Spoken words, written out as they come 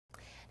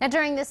Now,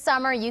 during this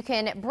summer, you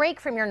can break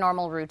from your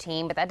normal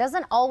routine, but that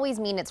doesn't always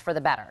mean it's for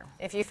the better.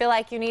 If you feel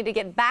like you need to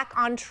get back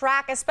on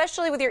track,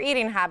 especially with your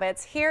eating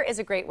habits, here is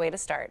a great way to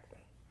start.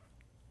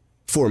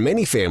 For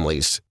many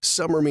families,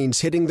 summer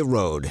means hitting the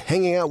road,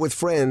 hanging out with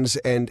friends,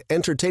 and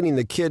entertaining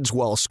the kids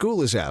while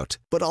school is out.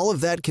 But all of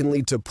that can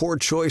lead to poor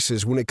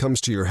choices when it comes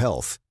to your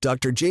health.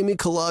 Dr. Jamie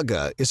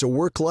Kalaga is a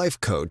work-life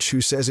coach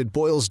who says it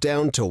boils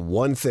down to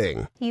one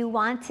thing. You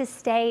want to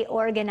stay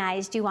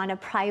organized. You want to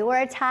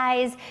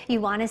prioritize.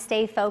 You want to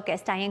stay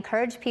focused. I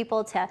encourage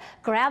people to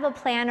grab a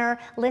planner,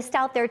 list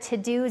out their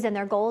to-dos and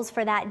their goals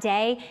for that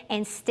day,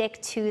 and stick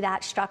to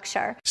that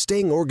structure.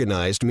 Staying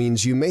organized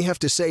means you may have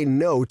to say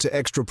no to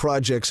extra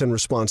projects and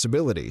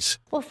responsibilities.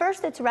 Well,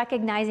 first, it's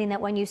recognizing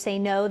that when you say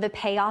no, the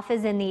payoff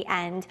is in the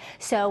end.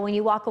 So when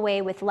you walk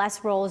away with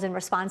less roles and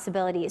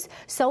responsibilities,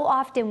 so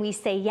often we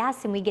say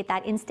yes and we get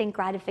that instant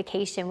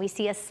gratification. We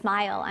see a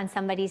smile on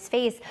somebody's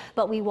face,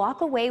 but we walk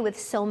away with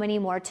so many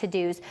more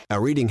to-dos.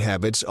 Our eating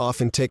habits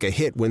often take a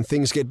hit when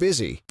things get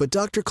busy, but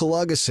Dr.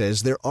 Kalaga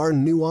says there are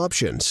new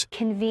options.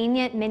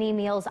 Convenient mini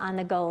meals on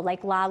the go,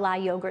 like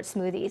LaLa yogurt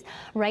smoothies.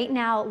 Right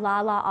now,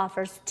 LaLa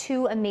offers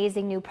two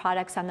amazing new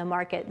products on the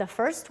market. The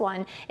first one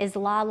is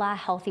LaLa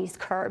Healthy's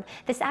Curb.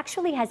 This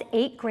actually has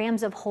 8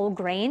 grams of whole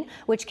grain,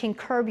 which can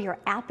curb your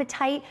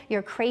appetite,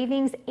 your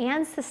cravings,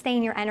 and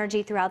sustain your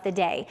energy throughout the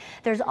day.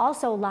 There's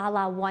also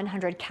LaLa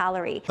 100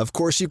 calorie. Of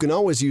course, you can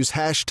always use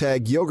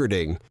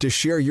 #yogurting to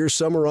share your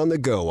summer on the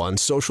go on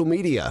social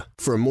media.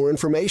 For more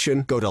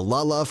information, go to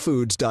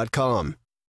lalafoods.com.